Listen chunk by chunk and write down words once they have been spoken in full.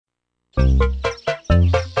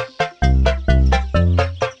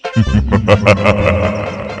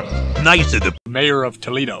Nice of the mayor of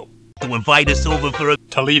Toledo to invite us over for a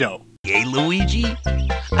Toledo. Hey, Luigi?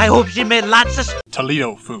 I hope she made lots of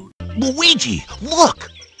Toledo food. Luigi, look!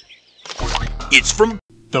 It's from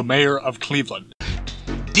The mayor of Cleveland.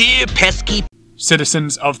 Dear Pesky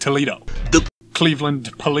Citizens of Toledo. The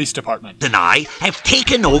Cleveland Police Department. and I have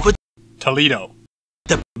taken over. Toledo.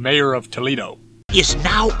 The mayor of Toledo. is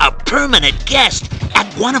now a permanent guest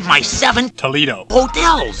at one of my 7 Toledo.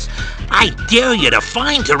 hotels. I dare you to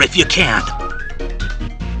find her if you can.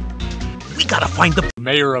 We gotta find the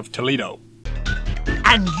Mayor of Toledo.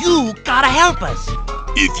 and you gotta help us.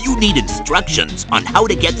 If you need instructions on how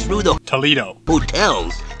to get through the Toledo.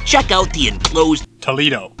 hotels, check out the enclosed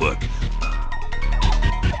Toledo. book.